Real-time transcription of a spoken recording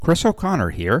Chris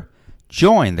O'Connor here.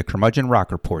 Join the Curmudgeon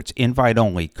Rock Report's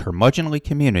invite-only curmudgeonly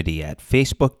community at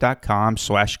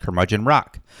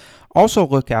facebook.com/curmudgeonrock. Also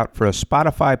look out for a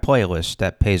Spotify playlist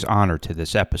that pays honor to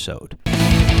this episode.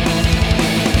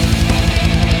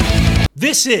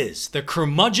 This is the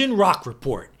Curmudgeon Rock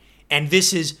Report, and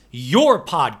this is your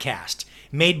podcast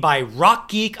made by rock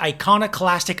geek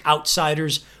iconoclastic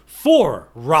outsiders for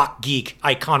rock geek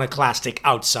iconoclastic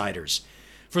outsiders.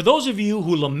 For those of you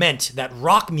who lament that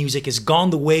rock music has gone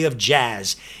the way of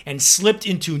jazz and slipped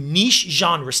into niche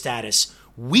genre status,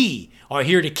 we are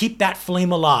here to keep that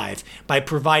flame alive by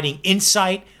providing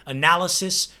insight,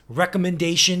 analysis,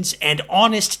 recommendations, and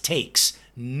honest takes,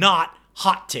 not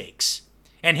hot takes.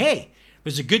 And hey,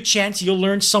 there's a good chance you'll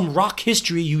learn some rock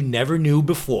history you never knew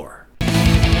before.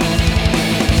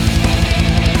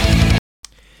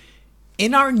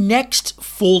 In our next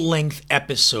full-length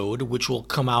episode, which will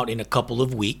come out in a couple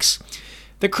of weeks,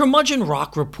 the Curmudgeon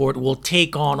Rock Report will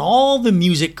take on all the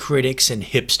music critics and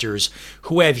hipsters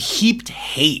who have heaped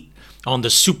hate on the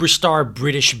superstar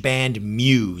British band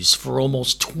Muse for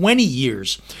almost 20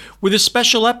 years with a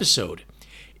special episode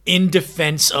in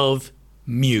defense of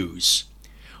Muse.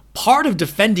 Part of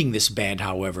defending this band,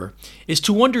 however, is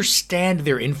to understand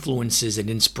their influences and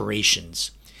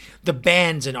inspirations. The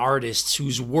bands and artists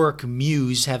whose work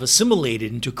Muse have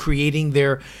assimilated into creating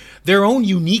their own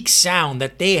unique sound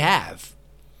that they have.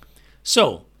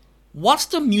 So, what's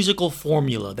the musical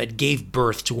formula that gave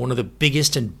birth to one of the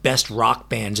biggest and best rock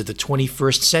bands of the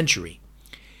 21st century?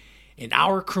 In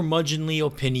our curmudgeonly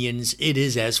opinions, it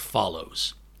is as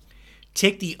follows.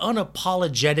 Take the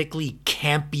unapologetically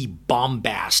campy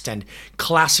bombast and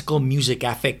classical music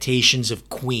affectations of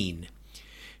Queen.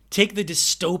 Take the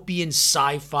dystopian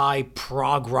sci-fi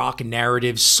prog rock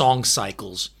narrative song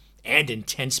cycles and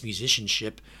intense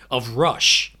musicianship of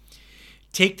Rush.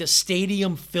 Take the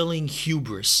stadium-filling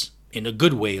hubris, in a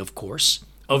good way of course,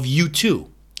 of U2.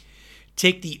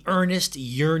 Take the earnest,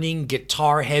 yearning,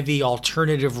 guitar-heavy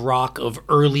alternative rock of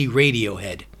early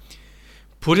Radiohead.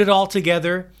 Put it all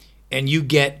together and you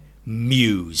get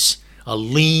Muse, a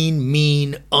lean,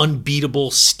 mean,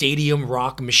 unbeatable stadium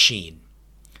rock machine.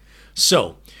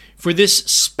 So, for this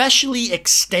specially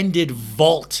extended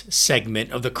vault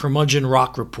segment of the Curmudgeon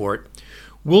Rock Report,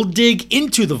 we'll dig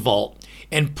into the vault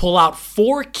and pull out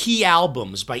 4 key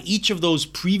albums by each of those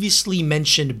previously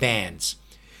mentioned bands.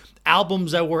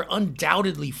 Albums that were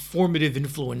undoubtedly formative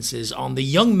influences on the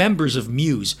young members of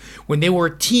Muse when they were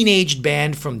a teenage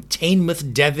band from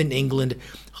Teignmouth, Devon, England,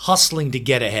 hustling to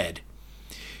get ahead.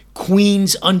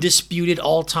 Queen's undisputed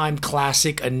all-time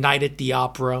classic, A Night at the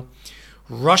Opera,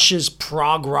 Rush's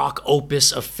prog rock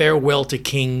opus, A Farewell to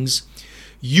Kings,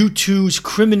 U2's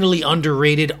criminally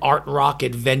underrated art rock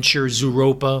adventure,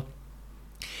 Zooropa,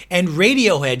 and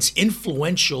Radiohead's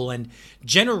influential and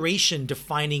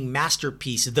generation-defining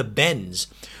masterpiece, The Bends,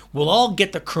 will all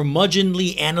get the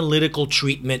curmudgeonly analytical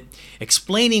treatment,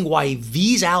 explaining why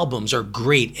these albums are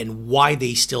great and why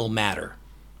they still matter.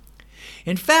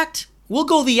 In fact, we'll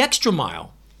go the extra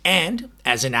mile, and,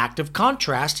 as an act of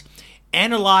contrast,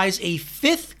 analyze a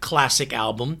 5th classic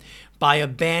album by a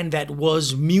band that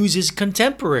was Muse's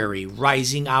contemporary,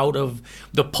 rising out of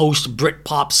the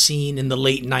post-Britpop scene in the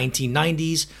late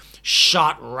 1990s,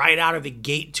 shot right out of the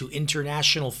gate to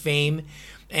international fame,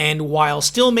 and while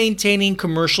still maintaining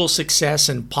commercial success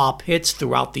and pop hits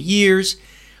throughout the years,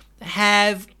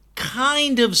 have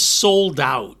kind of sold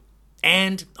out,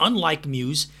 and, unlike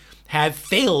Muse, have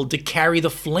failed to carry the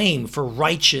flame for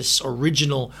righteous,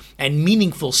 original, and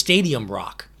meaningful stadium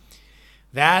rock.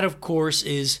 That, of course,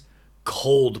 is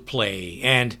Coldplay,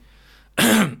 and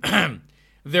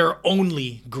their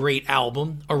only great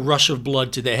album, A Rush of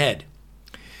Blood to the Head.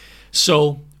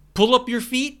 So, pull up your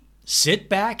feet, sit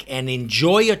back, and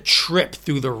enjoy a trip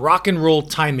through the rock and roll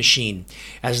time machine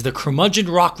as the Curmudgeon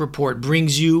Rock Report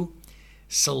brings you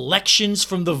Selections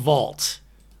from the Vault,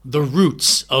 The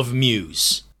Roots of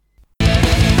Muse.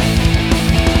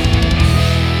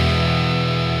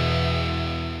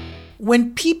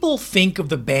 When people think of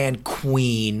the band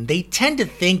Queen, they tend to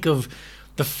think of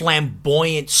the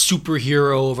flamboyant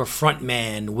superhero of a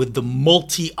frontman with the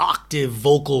multi-octave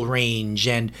vocal range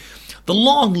and the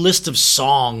long list of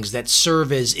songs that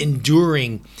serve as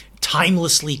enduring,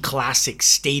 timelessly classic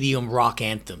stadium rock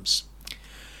anthems.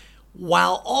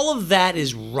 While all of that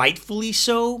is rightfully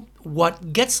so,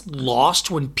 what gets lost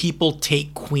when people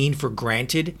take Queen for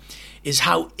granted is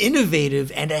how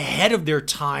innovative and ahead of their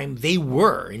time they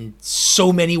were in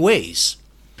so many ways.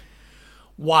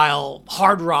 While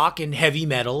hard rock and heavy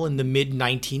metal in the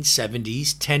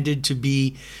mid-1970s tended to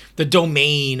be the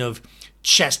domain of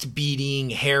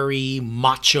chest-beating, hairy,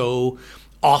 macho,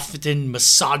 often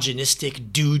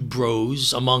misogynistic dude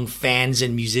bros among fans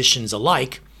and musicians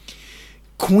alike,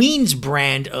 Queen's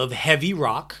brand of heavy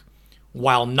rock,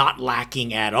 while not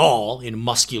lacking at all in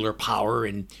muscular power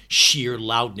and sheer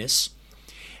loudness,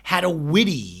 had a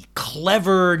witty,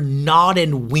 clever nod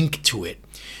and wink to it,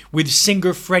 with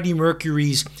singer Freddie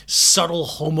Mercury's subtle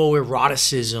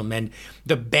homoeroticism and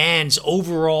the band's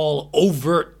overall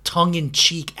overt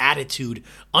tongue-in-cheek attitude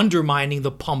undermining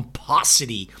the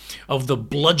pomposity of the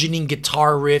bludgeoning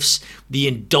guitar riffs, the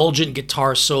indulgent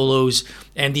guitar solos,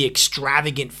 and the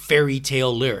extravagant fairy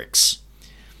tale lyrics.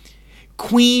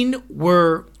 Queen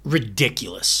were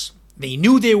ridiculous. They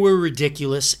knew they were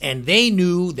ridiculous, and they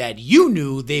knew that you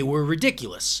knew they were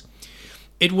ridiculous.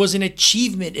 It was an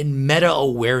achievement in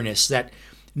meta-awareness that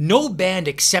no band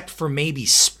except for maybe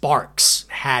Sparks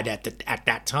had at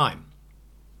that time.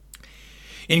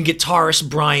 In guitarist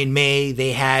Brian May,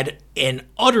 they had an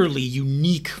utterly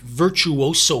unique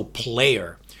virtuoso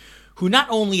player who not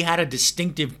only had a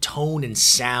distinctive tone and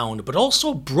sound, but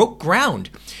also broke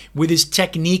ground with his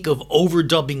technique of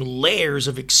overdubbing layers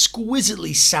of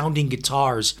exquisitely sounding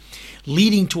guitars,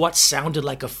 leading to what sounded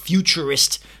like a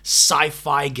futurist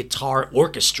sci-fi guitar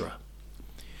orchestra.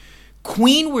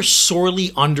 Queen were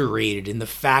sorely underrated in the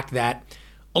fact that,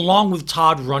 along with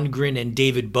Todd Rundgren and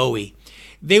David Bowie,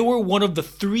 they were one of the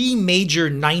three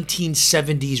major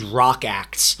 1970s rock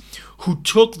acts who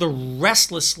took the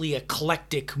restlessly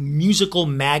eclectic musical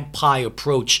magpie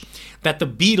approach that the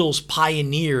Beatles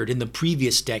pioneered in the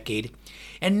previous decade,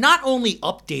 and not only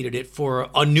updated it for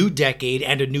a new decade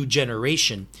and a new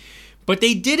generation, but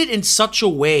they did it in such a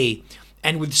way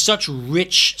and with such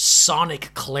rich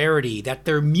sonic clarity that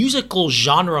their musical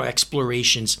genre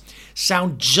explorations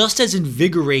sound just as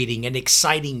invigorating and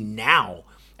exciting now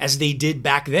as they did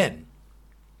back then.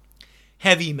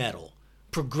 Heavy metal,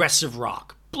 progressive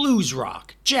rock, blues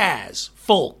rock, jazz,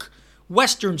 folk,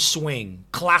 western swing,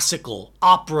 classical,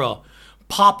 opera,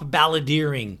 pop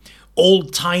balladeering,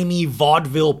 old-timey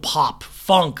vaudeville pop,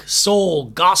 funk, soul,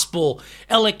 gospel,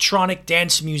 electronic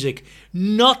dance music.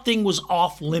 Nothing was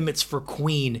off limits for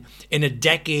Queen in a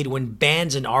decade when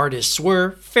bands and artists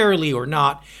were, fairly or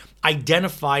not,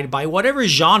 identified by whatever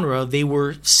genre they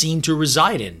were seen to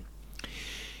reside in.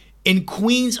 In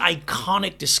Queen's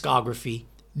iconic discography,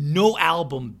 no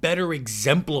album better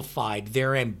exemplified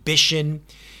their ambition,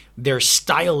 their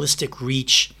stylistic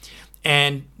reach,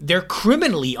 and their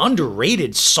criminally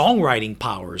underrated songwriting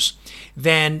powers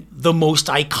than the most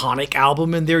iconic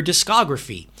album in their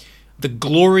discography, the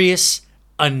glorious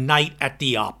A Night at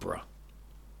the Opera.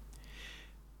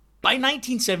 By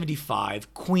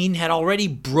 1975, Queen had already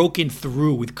broken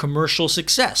through with commercial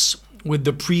success, with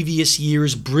the previous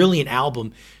year's brilliant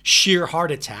album, Sheer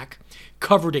Heart Attack,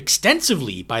 covered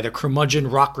extensively by the Curmudgeon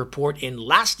Rock Report in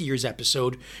last year's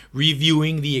episode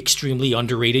reviewing the extremely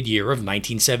underrated year of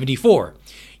 1974.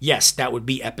 Yes, that would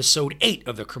be episode 8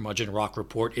 of the Curmudgeon Rock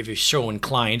Report if you're so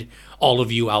inclined, all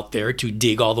of you out there, to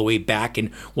dig all the way back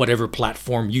in whatever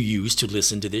platform you use to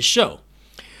listen to this show.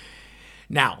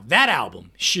 Now, that album,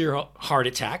 Sheer Heart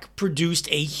Attack, produced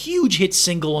a huge hit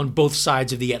single on both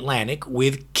sides of the Atlantic,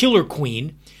 with Killer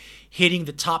Queen hitting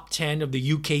the top 10 of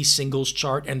the UK singles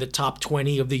chart and the top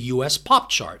 20 of the US pop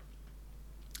chart.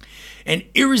 An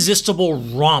irresistible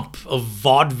romp of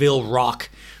vaudeville rock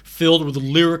filled with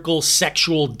lyrical,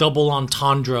 sexual double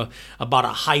entendre about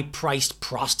a high-priced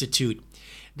prostitute.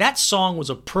 That song was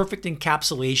a perfect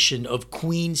encapsulation of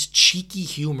Queen's cheeky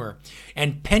humor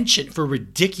and penchant for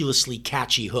ridiculously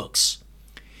catchy hooks.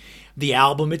 The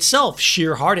album itself,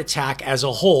 Sheer Heart Attack as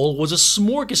a whole, was a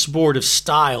smorgasbord of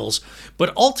styles,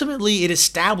 but ultimately it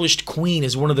established Queen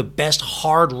as one of the best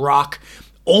hard rock,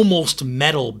 almost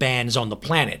metal bands on the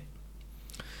planet.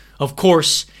 Of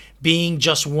course, being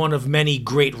just one of many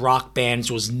great rock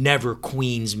bands was never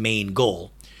Queen's main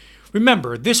goal.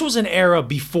 Remember, this was an era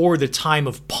before the time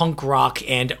of punk rock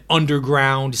and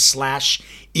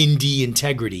underground/indie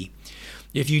integrity.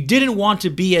 If you didn't want to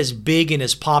be as big and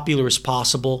as popular as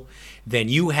possible, then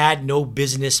you had no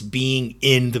business being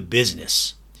in the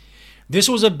business. This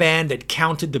was a band that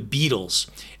counted the Beatles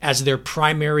as their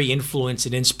primary influence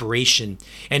and inspiration,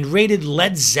 and rated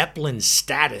Led Zeppelin's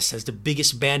status as the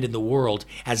biggest band in the world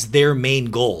as their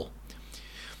main goal.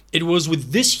 It was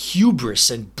with this hubris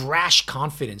and brash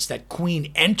confidence that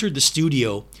Queen entered the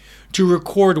studio to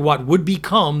record what would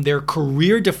become their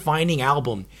career-defining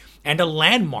album and a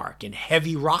landmark in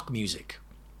heavy rock music.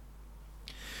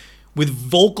 With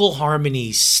vocal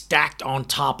harmonies stacked on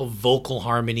top of vocal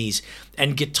harmonies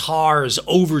and guitars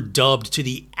overdubbed to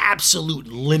the absolute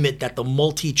limit that the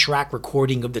multi-track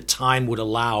recording of the time would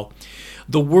allow,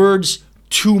 the words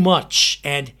 "too much"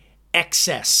 and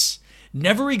 "excess"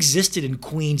 never existed in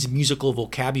Queen's musical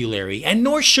vocabulary, and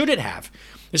nor should it have,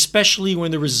 especially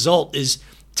when the result is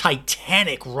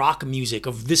titanic rock music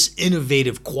of this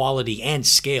innovative quality and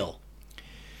scale.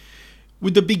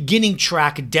 With the beginning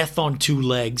track, Death on Two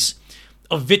Legs,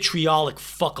 a vitriolic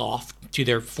fuck-off to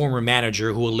their former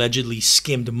manager who allegedly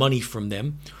skimmed money from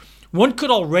them, one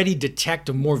could already detect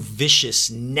a more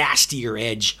vicious, nastier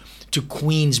edge to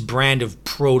Queen's brand of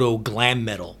proto-glam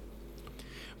metal.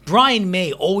 Brian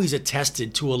May always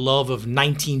attested to a love of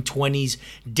 1920s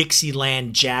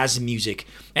Dixieland jazz music,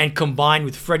 and combined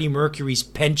with Freddie Mercury's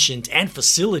penchant and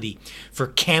facility for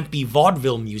campy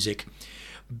vaudeville music,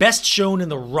 best shown in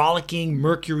the rollicking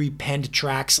Mercury-penned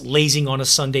tracks Lazing on a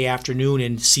Sunday Afternoon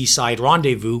and Seaside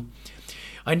Rendezvous,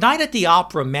 A Night at the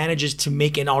Opera manages to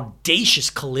make an audacious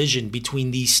collision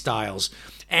between these styles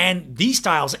and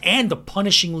the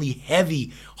punishingly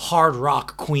heavy hard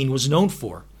rock Queen was known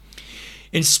for.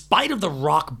 In spite of the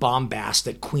rock bombast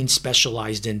that Queen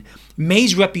specialized in,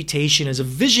 May's reputation as a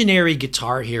visionary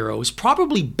guitar hero is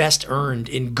probably best earned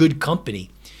in Good Company,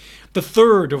 the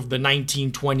third of the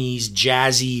 1920s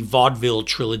jazzy vaudeville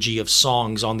trilogy of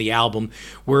songs on the album,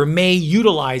 where May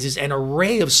utilizes an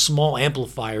array of small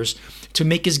amplifiers to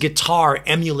make his guitar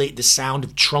emulate the sound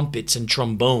of trumpets and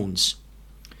trombones.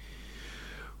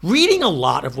 Reading a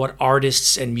lot of what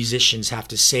artists and musicians have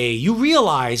to say, you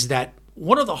realize that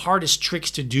one of the hardest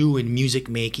tricks to do in music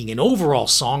making and overall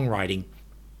songwriting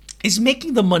is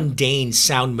making the mundane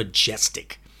sound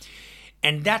majestic.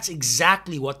 And that's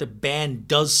exactly what the band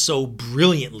does so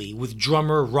brilliantly with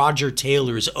drummer Roger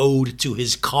Taylor's ode to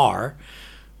his car,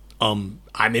 I'm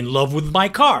in love with my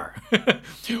car.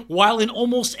 While in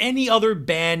almost any other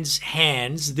band's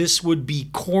hands, this would be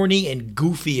corny and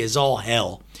goofy as all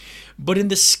hell. But in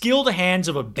the skilled hands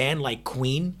of a band like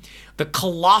Queen, the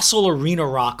colossal arena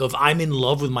rock of I'm in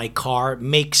love with my car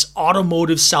makes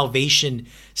Automotive Salvation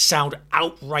sound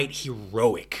outright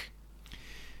heroic.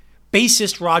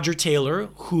 Bassist Roger Taylor,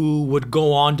 who would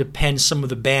go on to pen some of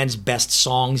the band's best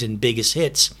songs and biggest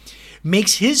hits,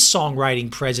 makes his songwriting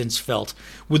presence felt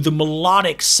with the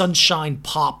melodic sunshine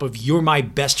pop of You're My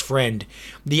Best Friend,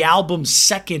 the album's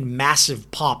second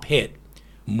massive pop hit.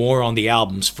 More on the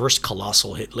album's first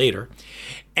colossal hit later,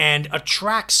 and a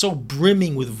track so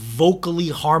brimming with vocally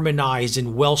harmonized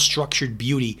and well-structured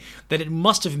beauty that it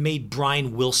must have made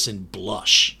Brian Wilson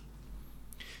blush.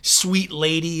 Sweet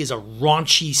Lady is a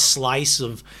raunchy slice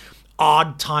of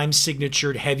odd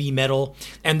time-signatured heavy metal,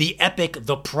 and the epic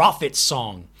The Prophet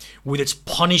song, with its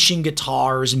punishing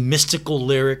guitars, mystical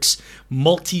lyrics,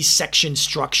 multi-section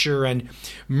structure, and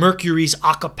Mercury's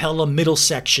a cappella middle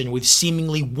section with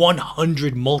seemingly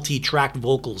 100 multi-tracked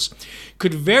vocals,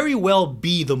 could very well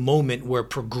be the moment where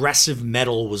progressive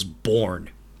metal was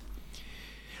born.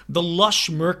 The lush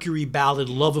Mercury ballad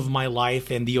Love of My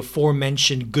Life and the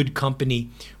aforementioned Good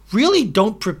Company really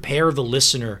don't prepare the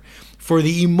listener for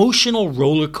the emotional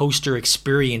roller coaster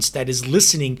experience that is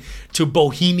listening to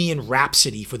Bohemian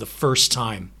Rhapsody for the first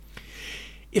time.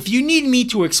 If you need me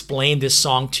to explain this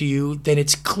song to you, then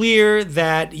it's clear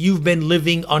that you've been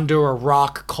living under a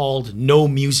rock called no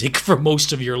music for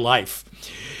most of your life.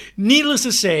 Needless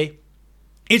to say,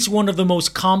 it's one of the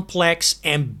most complex,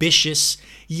 ambitious,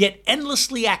 yet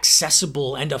endlessly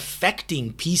accessible and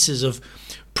affecting pieces of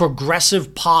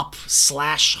progressive pop /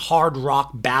 hard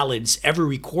rock ballads ever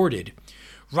recorded,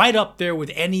 right up there with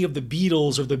any of the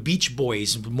Beatles or the Beach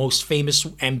Boys' most famous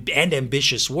and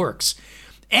ambitious works.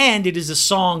 And it is a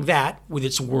song that, with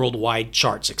its worldwide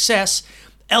chart success,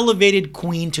 elevated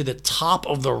Queen to the top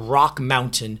of the rock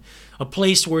mountain, a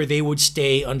place where they would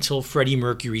stay until Freddie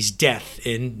Mercury's death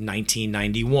in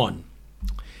 1991.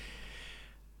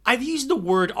 I've used the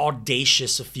word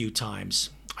audacious a few times.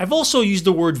 I've also used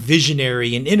the word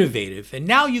visionary and innovative, and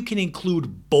now you can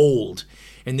include bold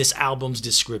in this album's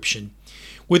description.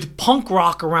 With punk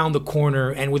rock around the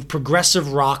corner and with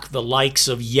progressive rock the likes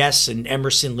of Yes and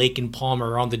Emerson, Lake and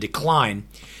Palmer on the decline,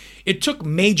 it took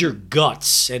major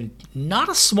guts and not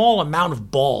a small amount of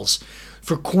balls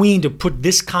for Queen to put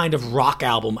this kind of rock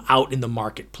album out in the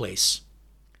marketplace.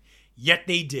 Yet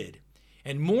they did.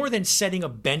 And more than setting a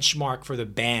benchmark for the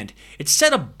band, it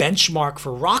set a benchmark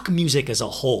for rock music as a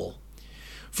whole.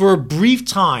 For a brief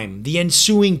time, the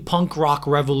ensuing punk rock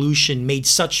revolution made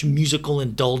such musical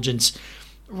indulgence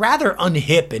rather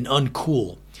unhip and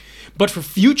uncool. But for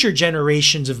future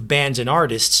generations of bands and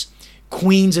artists,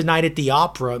 Queen's A Night at the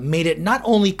Opera made it not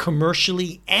only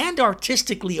commercially and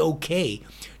artistically okay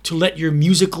to let your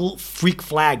musical freak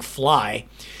flag fly,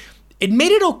 it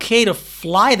made it okay to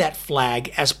fly that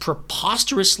flag as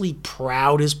preposterously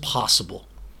proud as possible.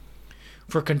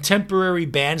 For contemporary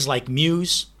bands like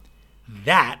Muse,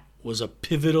 that was a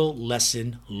pivotal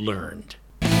lesson learned.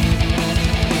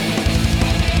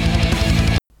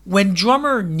 When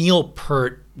drummer Neil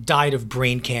Peart died of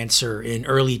brain cancer in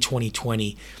early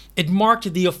 2020, it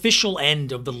marked the official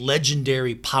end of the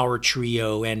legendary power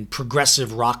trio and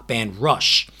progressive rock band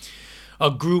Rush, a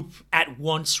group at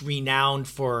once renowned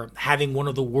for having one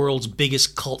of the world's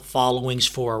biggest cult followings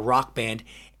for a rock band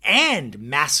and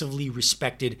massively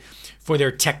respected for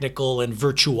their technical and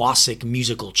virtuosic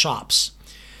musical chops.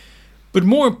 But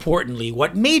more importantly,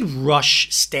 what made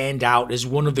Rush stand out as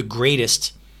one of the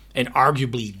greatest, and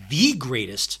arguably the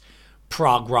greatest,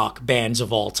 prog rock bands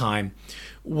of all time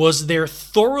was their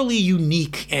thoroughly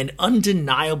unique and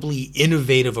undeniably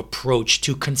innovative approach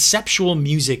to conceptual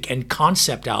music and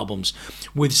concept albums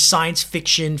with science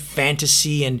fiction,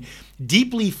 fantasy, and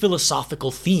deeply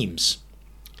philosophical themes.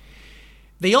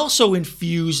 They also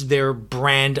infused their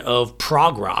brand of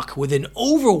prog rock with an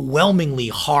overwhelmingly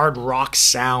hard rock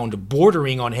sound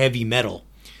bordering on heavy metal.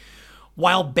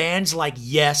 While bands like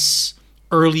Yes,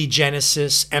 early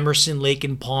Genesis, Emerson, Lake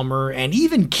and Palmer, and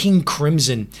even King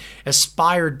Crimson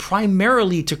aspired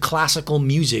primarily to classical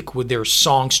music with their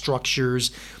song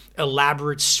structures,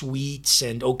 elaborate suites,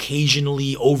 and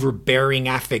occasionally overbearing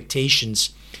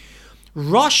affectations,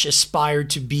 Rush aspired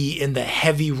to be in the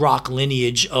heavy rock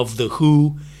lineage of The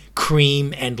Who,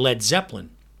 Cream, and Led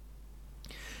Zeppelin.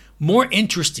 More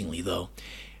interestingly, though,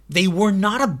 they were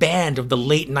not a band of the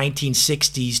late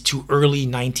 1960s to early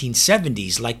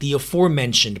 1970s like the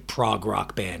aforementioned prog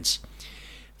rock bands.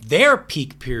 Their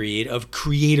peak period of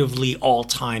creatively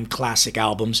all-time classic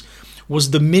albums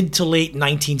was the mid to late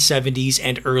 1970s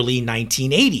and early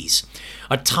 1980s,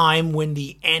 a time when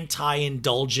the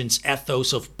anti-indulgence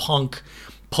ethos of punk,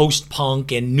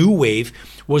 post-punk, and new wave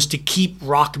was to keep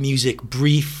rock music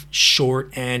brief,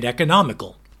 short, and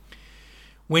economical.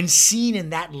 When seen in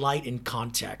that light and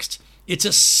context, it's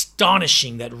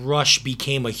astonishing that Rush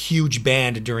became a huge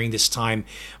band during this time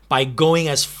by going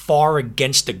as far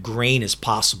against the grain as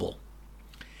possible.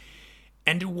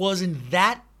 And it was in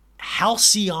that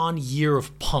halcyon year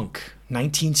of punk,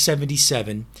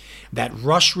 1977, that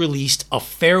Rush released A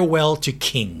Farewell to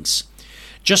Kings,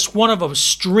 just one of a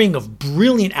string of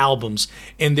brilliant albums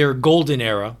in their golden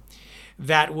era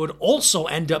that would also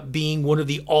end up being one of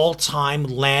the all-time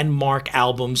landmark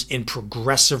albums in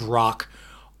progressive rock,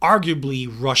 arguably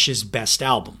Rush's best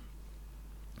album.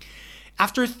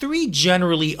 After 3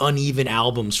 generally uneven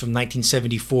albums from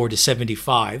 1974 to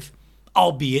 75,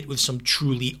 albeit with some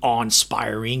truly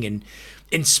awe-inspiring and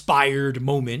inspired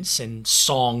moments and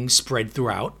songs spread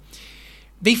throughout,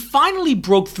 they finally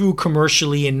broke through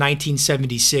commercially in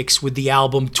 1976 with the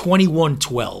album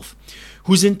 2112,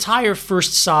 whose entire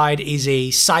first side is a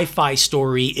sci-fi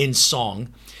story in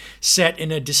song, set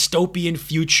in a dystopian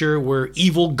future where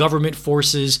evil government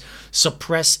forces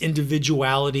suppress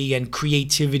individuality and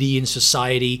creativity in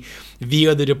society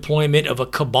via the deployment of a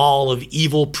cabal of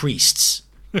evil priests.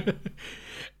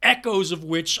 Echoes of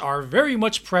which are very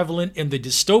much prevalent in the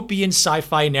dystopian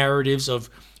sci-fi narratives of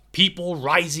people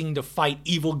rising to fight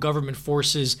evil government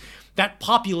forces that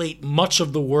populate much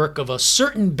of the work of a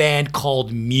certain band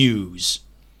called Muse.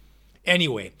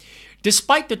 Anyway,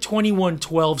 despite the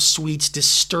 2112 suite's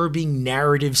disturbing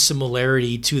narrative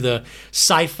similarity to the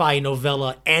sci-fi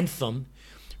novella Anthem,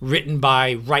 written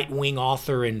by right-wing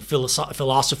author and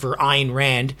philosopher Ayn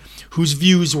Rand, whose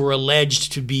views were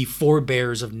alleged to be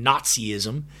forebears of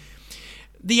Nazism,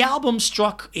 the album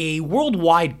struck a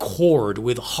worldwide chord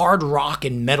with hard rock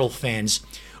and metal fans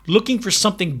looking for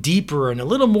something deeper and a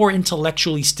little more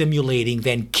intellectually stimulating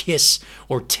than Kiss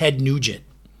or Ted Nugent.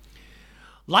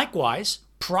 Likewise,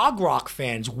 prog rock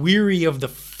fans weary of the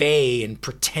fey and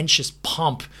pretentious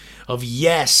pomp of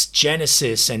Yes,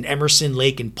 Genesis, and Emerson,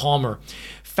 Lake and Palmer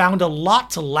found a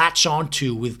lot to latch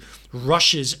onto with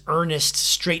Rush's earnest,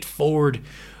 straightforward,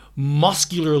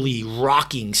 muscularly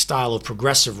rocking style of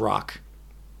progressive rock.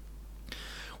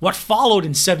 What followed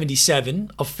in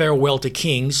 77, A Farewell to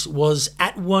Kings, was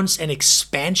at once an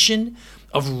expansion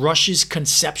of Rush's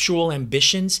conceptual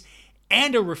ambitions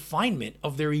and a refinement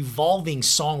of their evolving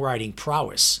songwriting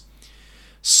prowess.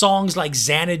 Songs like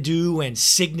Xanadu and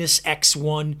Cygnus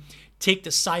X1 take the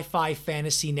sci-fi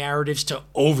fantasy narratives to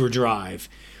overdrive.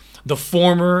 The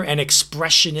former, an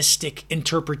expressionistic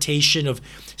interpretation of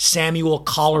Samuel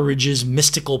Coleridge's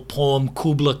mystical poem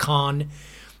Kubla Khan.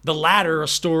 The latter, a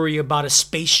story about a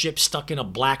spaceship stuck in a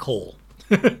black hole.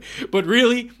 But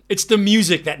really, it's the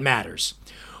music that matters.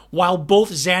 While both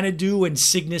Xanadu and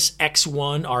Cygnus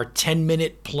X1 are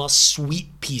 10-minute plus suite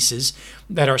pieces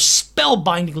that are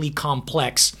spellbindingly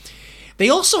complex, they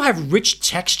also have rich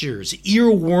textures,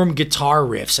 earworm guitar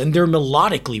riffs, and they're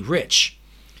melodically rich.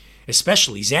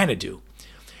 especially Xanadu.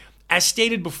 As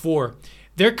stated before,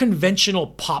 their conventional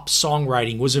pop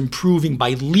songwriting was improving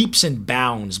by leaps and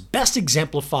bounds, best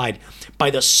exemplified by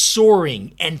the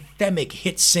soaring, anthemic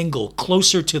hit single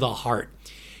Closer to the Heart,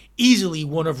 easily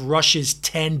one of Rush's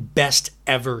 10 best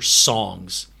ever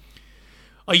songs.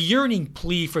 A yearning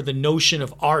plea for the notion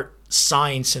of art,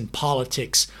 science, and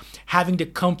politics having to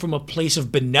come from a place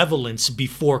of benevolence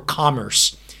before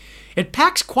commerce. It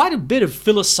packs quite a bit of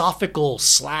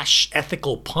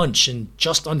philosophical/ethical punch in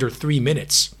just under 3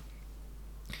 minutes.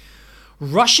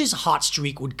 Rush's hot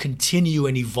streak would continue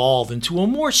and evolve into a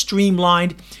more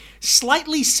streamlined,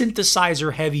 slightly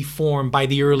synthesizer-heavy form by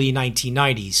the early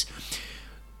 1990s.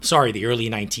 Sorry, the early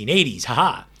 1980s,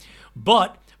 haha.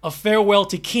 But A Farewell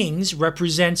to Kings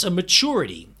represents a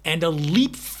maturity and a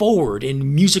leap forward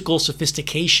in musical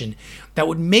sophistication that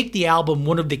would make the album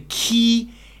one of the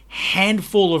key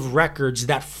handful of records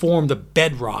that form the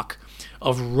bedrock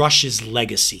of Rush's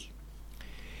legacy.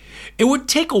 It would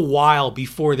take a while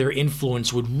before their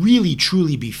influence would really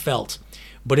truly be felt,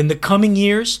 but in the coming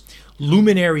years,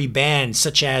 luminary bands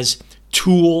such as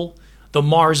Tool, the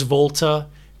Mars Volta,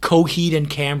 Coheed and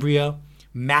Cambria,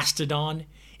 Mastodon,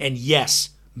 and yes,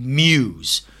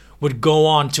 Muse would go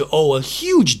on to owe a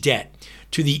huge debt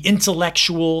to the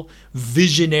intellectual,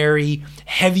 visionary,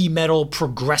 heavy metal,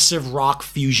 progressive rock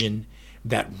fusion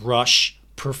that Rush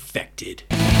perfected.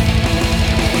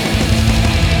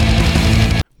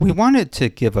 We wanted to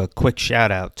give a quick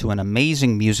shout out to an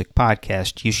amazing music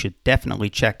podcast you should definitely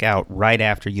check out right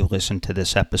after you listen to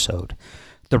this episode.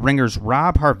 The Ringer's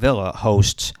Rob Harvilla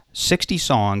hosts 60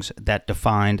 Songs That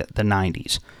Defined the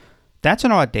 90s. That's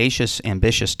an audacious,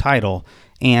 ambitious title,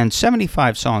 and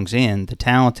 75 songs in, the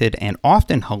talented and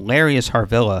often hilarious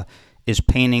Harvilla is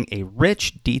painting a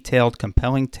rich, detailed,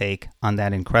 compelling take on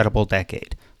that incredible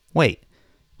decade. Wait,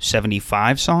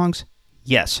 75 songs?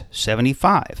 Yes,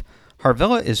 75.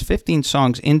 Harvilla is 15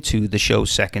 songs into the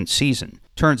show's second season.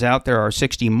 Turns out there are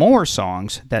 60 more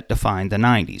songs that define the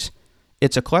 90s.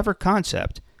 It's a clever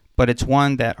concept, but it's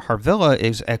one that Harvilla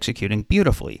is executing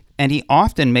beautifully, and he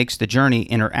often makes the journey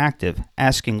interactive,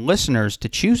 asking listeners to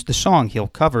choose the song he'll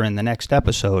cover in the next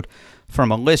episode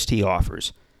from a list he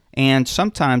offers, and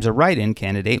sometimes a write-in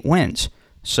candidate wins.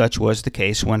 Such was the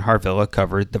case when Harvilla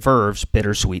covered The Verve's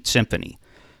Bittersweet Symphony.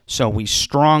 So we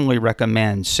strongly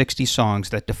recommend 60 Songs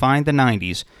That Define the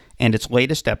 90s and its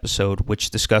latest episode, which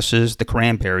discusses the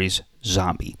Cranberries'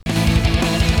 Zombie.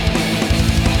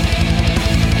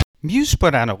 Muse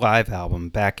put out a live album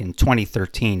back in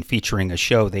 2013 featuring a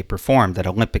show they performed at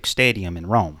Olympic Stadium in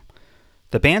Rome.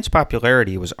 The band's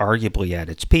popularity was arguably at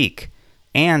its peak,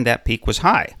 and that peak was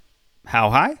high.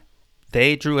 How high?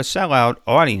 They drew a sellout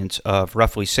audience of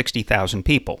roughly 60,000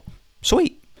 people.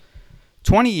 Sweet.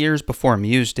 20 years before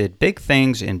Muse did big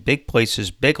things in big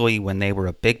places bigly when they were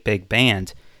a big, big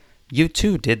band,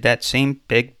 U2 did that same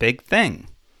big, big thing.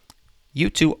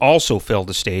 U2 also filled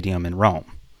a stadium in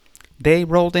Rome. They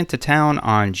rolled into town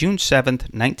on June 7,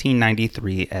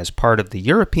 1993 as part of the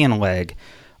European leg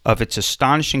of its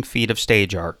astonishing feat of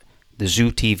stage art, the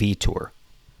Zoo TV Tour.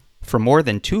 For more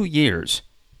than 2 years,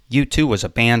 U2 was a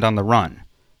band on the run,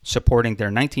 supporting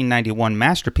their 1991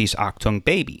 masterpiece Achtung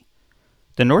Baby.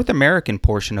 The North American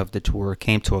portion of the tour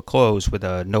came to a close with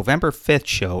a November 5th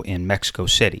show in Mexico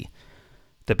City.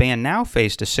 The band now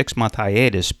faced a 6-month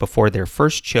hiatus before their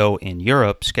first show in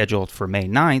Europe, scheduled for May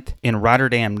 9th, in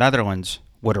Rotterdam, Netherlands,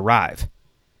 would arrive.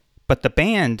 But the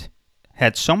band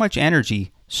had so much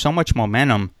energy, so much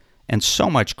momentum, and so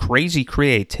much crazy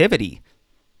creativity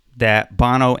that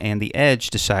Bono and The Edge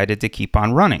decided to keep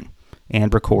on running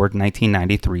and record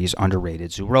 1993's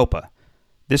underrated Zooropa.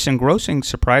 This engrossing,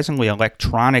 surprisingly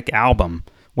electronic album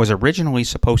was originally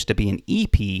supposed to be an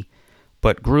EP,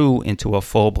 but grew into a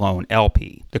full-blown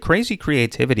LP. The crazy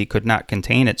creativity could not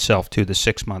contain itself to the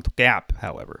 6-month gap,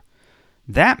 however.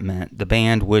 That meant the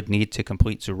band would need to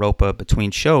complete Zooropa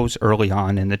between shows early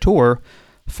on in the tour,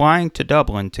 flying to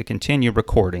Dublin to continue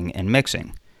recording and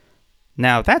mixing.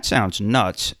 Now, that sounds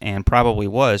nuts, and probably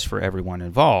was for everyone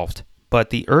involved, but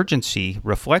the urgency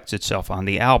reflects itself on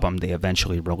the album they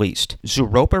eventually released.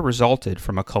 Zooropa resulted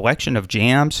from a collection of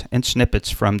jams and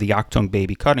snippets from the Achtung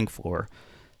Baby cutting floor,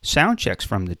 sound checks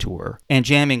from the tour, and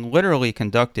jamming literally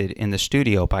conducted in the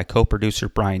studio by co-producer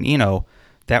Brian Eno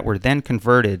that were then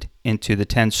converted into the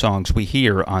 10 songs we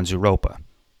hear on Zooropa.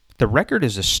 The record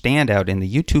is a standout in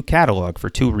the U2 catalog for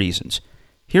 2 reasons.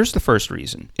 Here's the first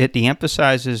reason. It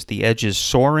de-emphasizes the Edge's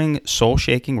soaring,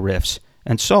 soul-shaking riffs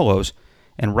and solos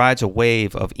and rides a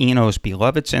wave of Eno's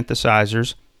beloved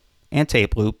synthesizers and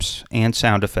tape loops and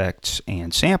sound effects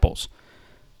and samples.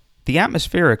 The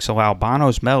atmospherics allow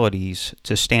Bono's melodies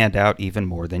to stand out even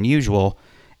more than usual,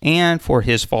 and for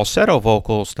his falsetto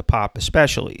vocals to pop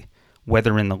especially,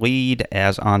 whether in the lead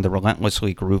as on the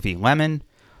relentlessly groovy Lemon,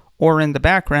 or in the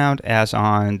background as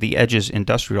on the Edge's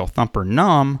industrial thumper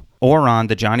Numb, or on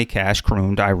the Johnny Cash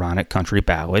crooned ironic country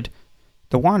ballad,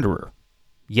 The Wanderer.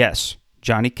 Yes,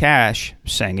 Johnny Cash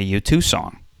sang a U2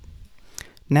 song.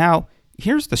 Now,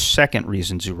 here's the second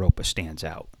reason Zooropa stands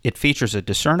out. It features a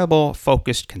discernible,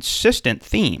 focused, consistent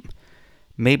theme.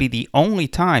 Maybe the only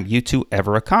time U2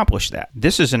 ever accomplished that.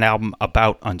 This is an album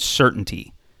about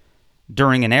uncertainty.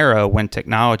 During an era when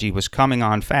technology was coming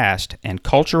on fast and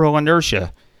cultural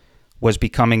inertia was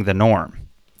becoming the norm.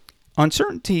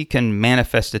 Uncertainty can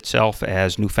manifest itself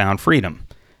as newfound freedom,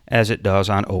 as it does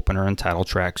on opener and title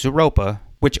track Zooropa,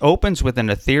 which opens with an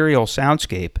ethereal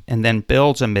soundscape and then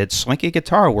builds amid slinky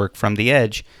guitar work from the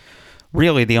Edge,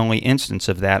 really the only instance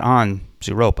of that on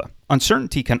Zooropa.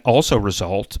 Uncertainty can also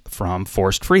result from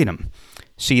forced freedom.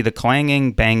 See the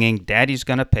clanging, banging, Daddy's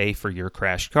Gonna Pay for Your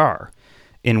Crashed Car,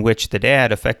 in which the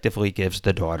dad effectively gives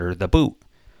the daughter the boot.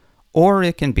 Or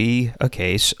it can be a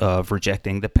case of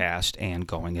rejecting the past and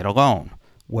going it alone,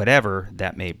 whatever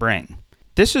that may bring.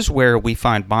 This is where we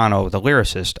find Bono the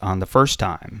lyricist on The First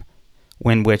Time,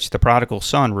 in which the prodigal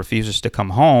son refuses to come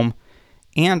home,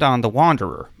 and on The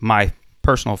Wanderer, my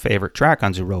personal favorite track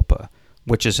on Zooropa,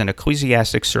 which is an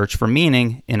ecclesiastic search for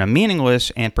meaning in a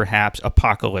meaningless and perhaps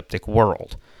apocalyptic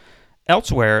world.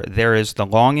 Elsewhere, there is the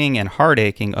longing and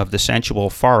heartaching of the sensual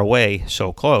far away,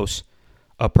 so close,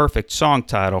 a perfect song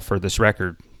title for this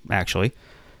record, actually.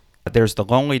 There's the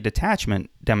lonely detachment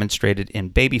demonstrated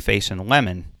in Babyface and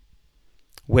Lemon,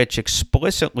 which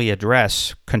explicitly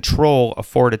address control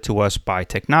afforded to us by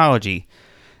technology.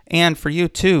 And for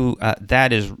U2,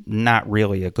 that is not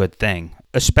really a good thing,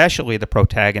 especially the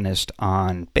protagonist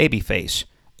on Babyface,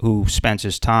 who spends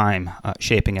his time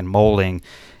shaping and molding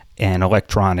an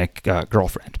electronic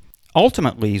girlfriend.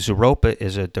 Ultimately, Zooropa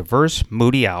is a diverse,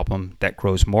 moody album that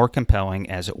grows more compelling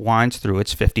as it winds through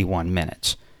its 51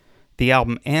 minutes. The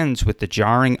album ends with the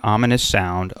jarring, ominous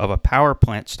sound of a power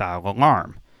plant-style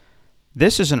alarm.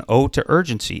 This is an ode to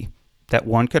urgency that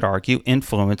one could argue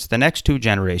influenced the next two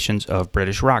generations of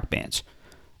British rock bands.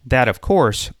 That, of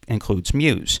course, includes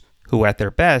Muse, who at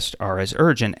their best are as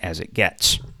urgent as it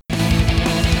gets.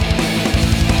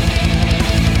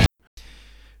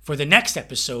 For the next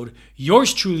episode,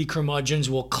 yours truly, Curmudgeons,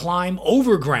 will climb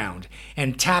over ground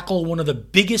and tackle one of the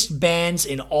biggest bands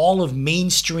in all of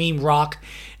mainstream rock,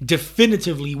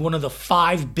 definitively one of the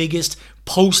 5 biggest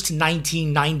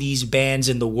post-1990s bands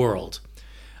in the world.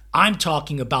 I'm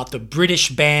talking about the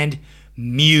British band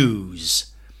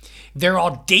Muse. Their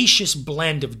audacious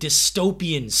blend of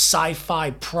dystopian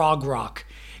sci-fi prog rock,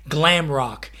 glam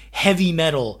rock, heavy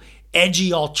metal,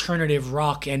 edgy alternative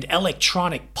rock, and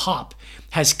electronic pop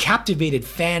has captivated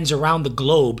fans around the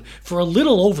globe for a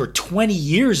little over 20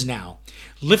 years now,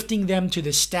 lifting them to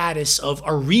the status of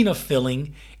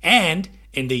arena-filling and,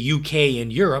 in the UK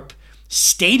and Europe,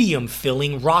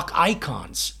 stadium-filling rock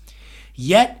icons.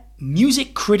 Yet,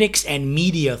 music critics and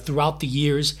media throughout the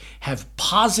years have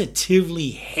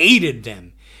positively hated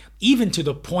them, even to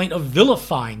the point of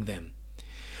vilifying them.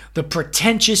 The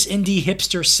pretentious indie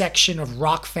hipster section of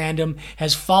rock fandom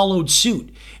has followed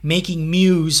suit, making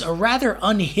Muse a rather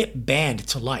unhip band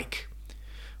to like.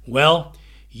 Well,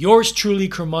 yours truly,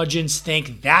 Curmudgeons,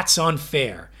 think that's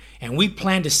unfair, and we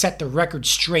plan to set the record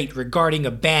straight regarding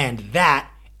a band that,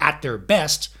 at their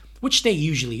best, which they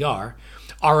usually are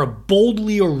a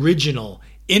boldly original,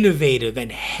 innovative,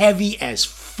 and heavy as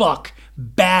fuck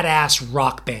badass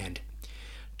rock band.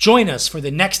 Join us for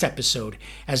the next episode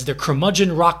as the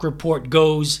Curmudgeon Rock Report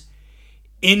goes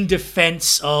in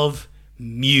defense of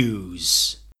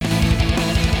Muse.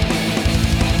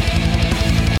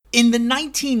 In the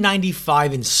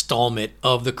 1995 installment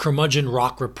of the Curmudgeon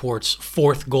Rock Report's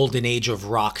 4th Golden Age of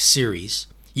Rock series,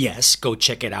 yes, go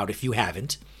check it out if you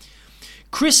haven't,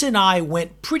 Chris and I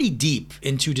went pretty deep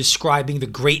into describing the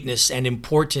greatness and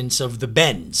importance of The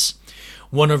Bends,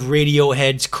 one of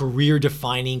Radiohead's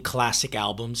career-defining classic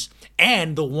albums,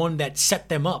 and the one that set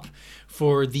them up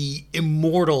for the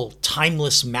immortal,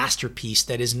 timeless masterpiece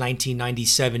that is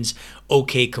 1997's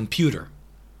OK Computer.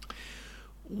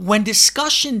 When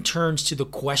discussion turns to the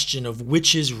question of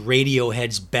which is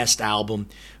Radiohead's best album,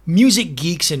 music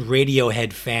geeks and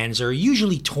Radiohead fans are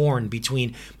usually torn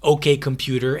between OK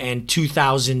Computer and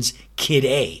 2000's Kid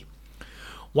A.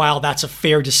 While that's a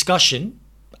fair discussion,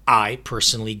 I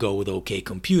personally go with OK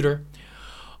Computer.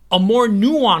 A more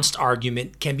nuanced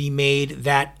argument can be made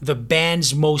that the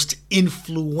band's most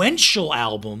influential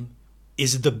album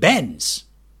is The Bends.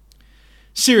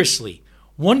 Seriously,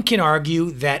 One can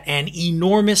argue that an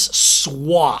enormous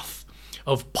swath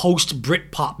of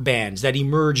post-Britpop bands that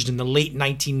emerged in the late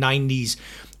 1990s,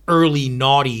 early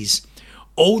noughties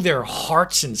owe their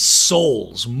hearts and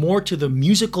souls more to the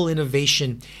musical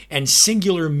innovation and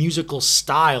singular musical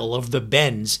style of the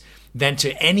Bends than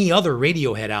to any other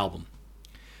Radiohead album.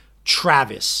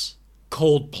 Travis,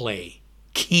 Coldplay,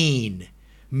 Keane,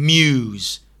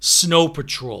 Muse, Snow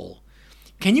Patrol.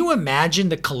 Can you imagine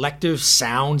the collective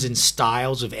sounds and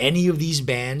styles of any of these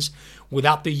bands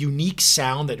without the unique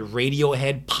sound that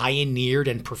Radiohead pioneered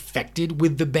and perfected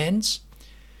with the Bends?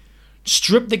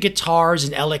 Strip the guitars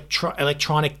and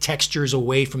electronic textures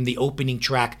away from the opening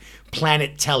track,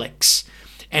 Planet Telex,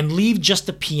 and leave just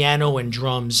the piano and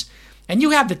drums, and you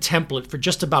have the template for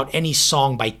just about any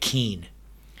song by Keane.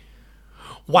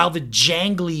 While the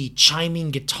jangly, chiming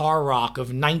guitar rock of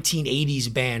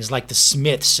 1980s bands like the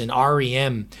Smiths and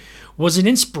R.E.M. was an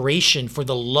inspiration for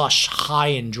the lush, high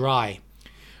and dry,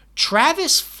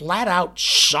 Travis flat out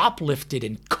shoplifted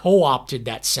and co-opted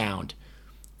that sound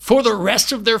for the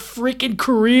rest of their freaking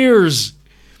careers.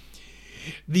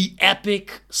 The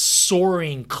epic,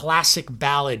 soaring classic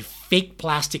ballad Fake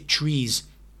Plastic Trees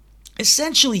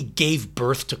essentially gave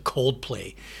birth to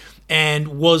Coldplay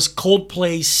and was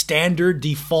Coldplay's standard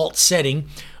default setting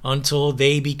until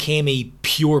they became a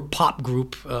pure pop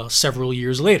group several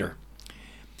years later.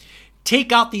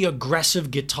 Take out the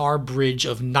aggressive guitar bridge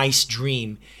of Nice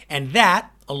Dream, and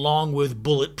that, along with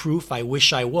Bulletproof, I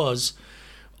Wish I Was,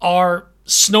 are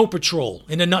Snow Patrol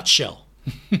in a nutshell.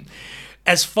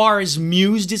 As far as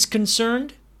Muse is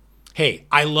concerned, hey,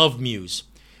 I love Muse,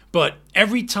 but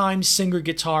every time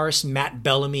singer-guitarist Matt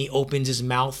Bellamy opens his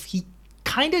mouth, he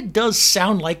kind of does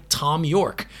sound like Tom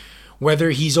York,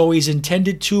 whether he's always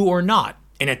intended to or not,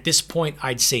 and at this point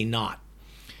I'd say not.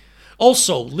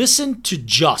 Also, listen to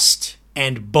Just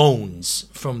and Bones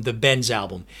from the Bends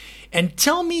album, and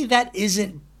tell me that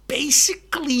isn't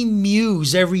basically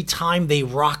Muse every time they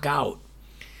rock out.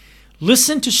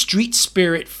 Listen to Street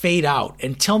Spirit Fade Out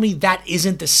and tell me that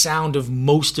isn't the sound of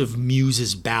most of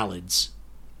Muse's ballads.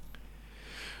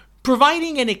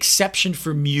 Providing an exception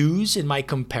for Muse in my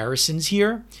comparisons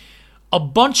here, a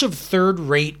bunch of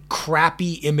third-rate,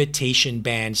 crappy imitation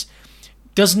bands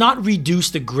does not reduce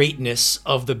the greatness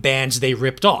of the bands they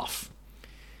ripped off.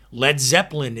 Led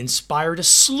Zeppelin inspired a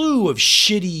slew of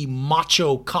shitty,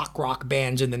 macho cock rock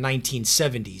bands in the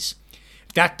 1970s.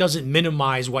 That doesn't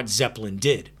minimize what Zeppelin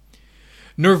did.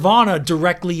 Nirvana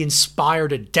directly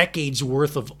inspired a decade's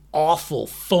worth of awful,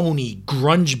 phony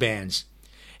grunge bands.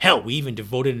 Hell, we even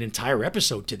devoted an entire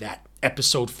episode to that,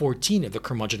 episode 14 of the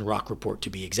Curmudgeon Rock Report to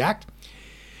be exact.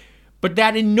 But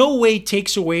that in no way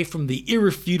takes away from the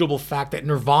irrefutable fact that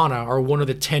Nirvana are one of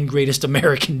the 10 greatest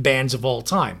American bands of all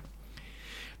time.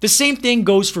 The same thing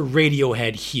goes for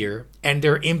Radiohead here and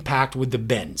their impact with the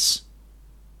Bends.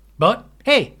 But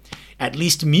hey, at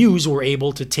least Muse were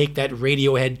able to take that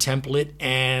Radiohead template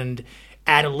and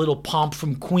add a little pomp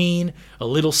from Queen, a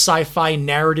little sci-fi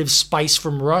narrative spice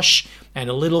from Rush, and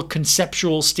a little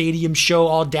conceptual stadium show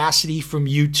audacity from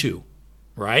U2.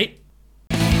 Right?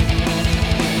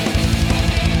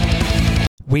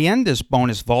 We end this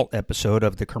bonus vault episode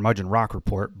of the Curmudgeon Rock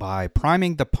Report by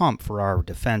priming the pump for our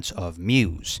defense of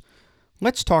Muse.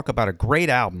 Let's talk about a great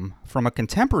album from a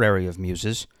contemporary of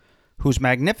Muse's, whose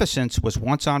magnificence was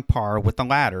once on par with the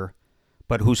latter,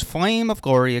 but whose flame of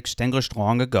glory extinguished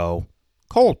long ago,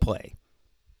 Coldplay.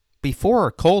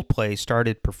 Before Coldplay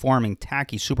started performing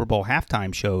tacky Super Bowl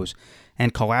halftime shows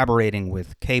and collaborating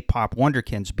with K-pop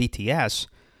wonderkins BTS,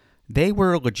 they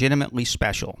were legitimately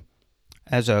special.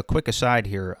 As a quick aside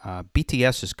here,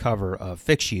 BTS's cover of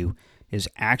Fix You is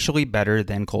actually better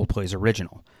than Coldplay's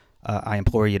original. I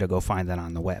implore you to go find that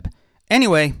on the web.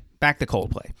 Anyway, back to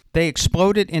Coldplay. They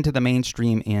exploded into the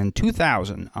mainstream in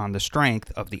 2000 on the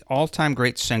strength of the all-time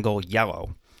great single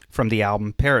Yellow from the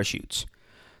album Parachutes.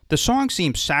 The song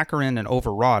seems saccharine and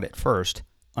overwrought at first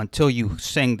until you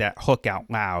sing that hook out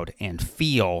loud and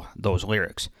feel those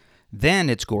lyrics. Then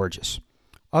it's gorgeous.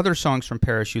 Other songs from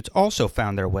Parachutes also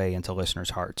found their way into listeners'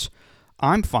 hearts.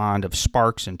 I'm fond of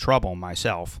Sparks and Trouble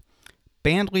myself.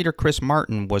 Bandleader Chris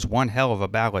Martin was one hell of a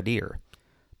balladeer.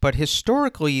 But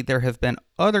historically, there have been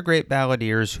other great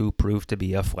balladeers who proved to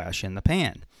be a flash in the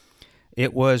pan.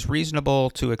 It was reasonable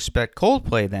to expect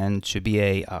Coldplay then to be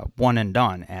a one and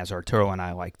done, as Arturo and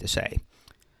I like to say.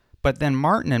 But then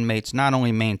Martin and mates not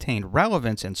only maintained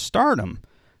relevance and stardom,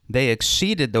 they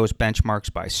exceeded those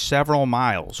benchmarks by several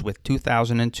miles with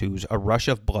 2002's A Rush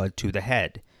of Blood to the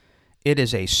Head. It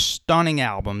is a stunning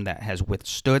album that has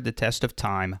withstood the test of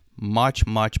time much,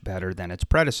 much better than its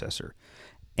predecessor.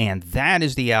 And that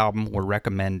is the album we're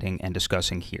recommending and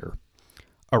discussing here.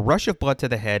 A Rush of Blood to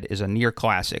the Head is a near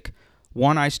classic,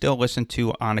 one I still listen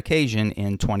to on occasion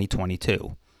in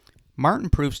 2022. Martin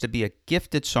proves to be a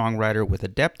gifted songwriter with a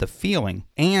depth of feeling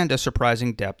and a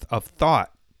surprising depth of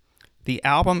thought. The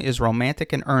album is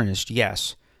romantic and earnest,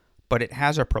 yes, but it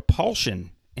has a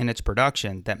propulsion in its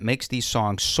production that makes these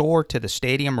songs soar to the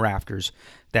stadium rafters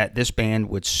that this band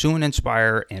would soon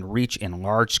inspire and reach in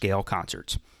large-scale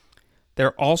concerts.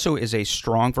 There also is a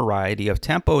strong variety of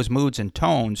tempos, moods, and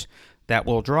tones that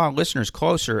will draw listeners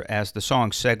closer as the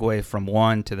songs segue from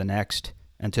one to the next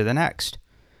and to the next.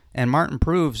 And Martin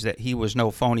proves that he was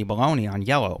no phony baloney on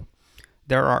Yellow.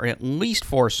 There are at least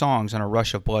 4 songs on A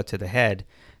Rush of Blood to the Head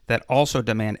that also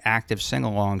demand active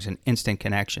sing-alongs and instant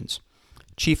connections.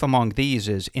 Chief among these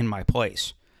is In My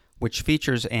Place, which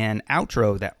features an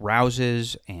outro that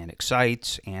rouses and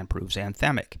excites and proves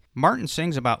anthemic. Martin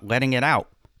sings about letting it out.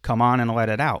 Come on and let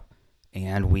it out.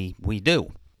 And we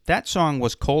do. That song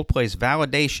was Coldplay's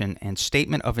validation and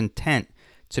statement of intent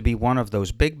to be one of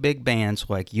those big bands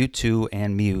like U2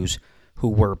 and Muse who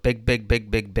were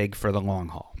big for the long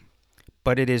haul.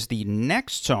 But it is the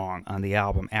next song on the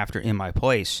album after In My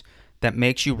Place that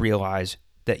makes you realize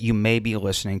that you may be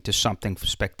listening to something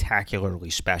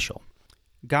spectacularly special.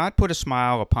 God Put a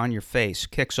Smile Upon Your Face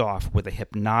kicks off with a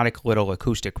hypnotic little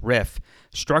acoustic riff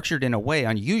structured in a way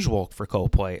unusual for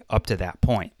Coldplay up to that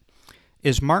point.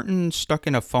 Is Martin stuck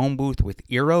in a phone booth with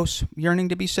Eros yearning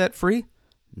to be set free?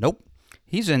 Nope.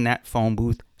 He's in that phone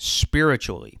booth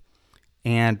spiritually.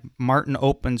 And Martin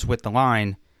opens with the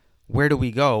line, "Where do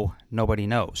we go? Nobody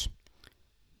knows."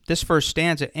 This first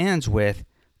stanza ends with,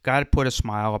 "God put a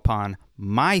smile upon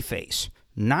my face,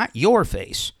 not your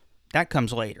face." That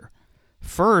comes later.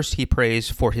 First, he prays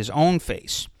for his own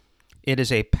face. It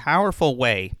is a powerful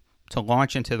way to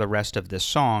launch into the rest of this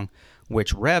song,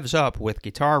 which revs up with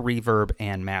guitar reverb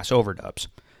and mass overdubs.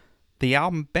 The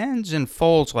album bends and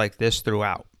folds like this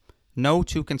throughout. No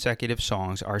 2 consecutive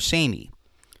songs are samey.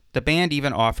 The band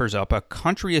even offers up a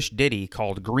countryish ditty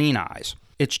called Green Eyes.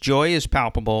 Its joy is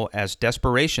palpable as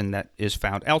desperation that is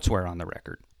found elsewhere on the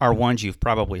record are ones you've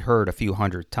probably heard a few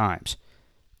hundred times.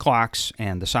 Clocks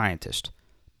and The Scientist.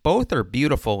 Both are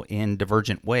beautiful in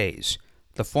divergent ways.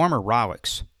 The former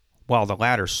rollicks, while the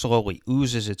latter slowly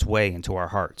oozes its way into our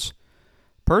hearts.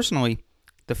 Personally,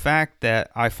 the fact that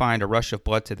I find A Rush of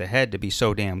Blood to the Head to be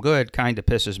so damn good kind of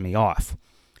pisses me off.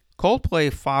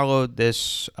 Coldplay followed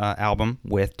this album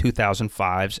with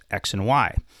 2005's X and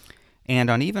Y, an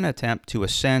uneven attempt to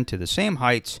ascend to the same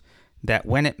heights that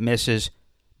when it misses,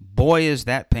 boy is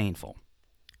that painful.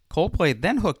 Coldplay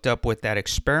then hooked up with that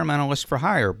experimentalist for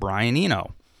hire, Brian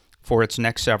Eno, for its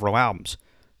next several albums.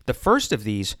 The first of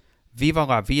these, Viva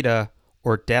la Vida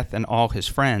or Death and All His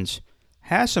Friends,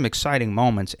 has some exciting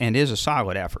moments and is a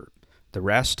solid effort. The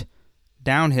rest,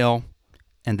 downhill,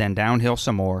 and then downhill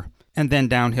some more, and then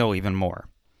downhill even more.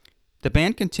 The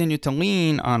band continued to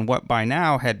lean on what by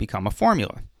now had become a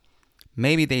formula.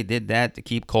 Maybe they did that to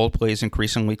keep Coldplay's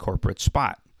increasingly corporate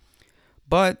spot.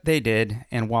 But they did,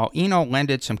 and while Eno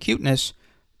lended some cuteness,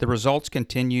 the results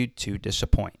continued to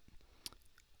disappoint.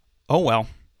 Oh well,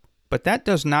 but that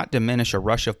does not diminish A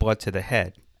Rush of Blood to the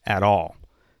Head at all.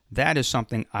 That is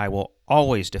something I will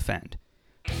always defend,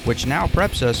 which now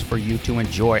preps us for you to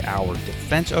enjoy our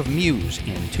defense of Muse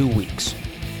in 2 weeks.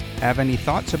 Have any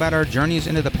thoughts about our journeys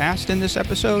into the past in this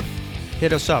episode?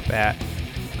 Hit us up at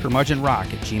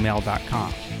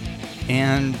curmudgeonrock@gmail.com.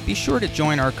 And be sure to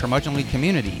join our Curmudgeonly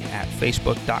community at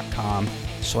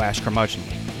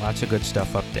facebook.com/curmudgeonly. Lots of good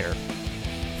stuff up there.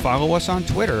 Follow us on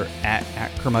Twitter at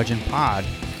curmudgeonpod,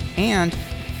 and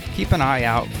keep an eye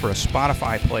out for a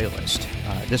Spotify playlist.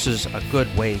 This is a good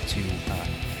way to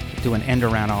do an end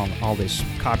around on all this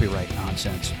copyright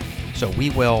nonsense. So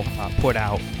we will put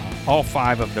out all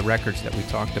 5 of the records that we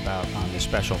talked about on this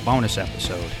special bonus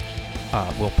episode.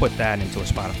 We'll put that into a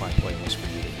Spotify playlist for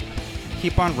you to hear.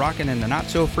 Keep on rocking in the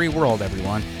not-so-free world,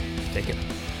 everyone. Take care.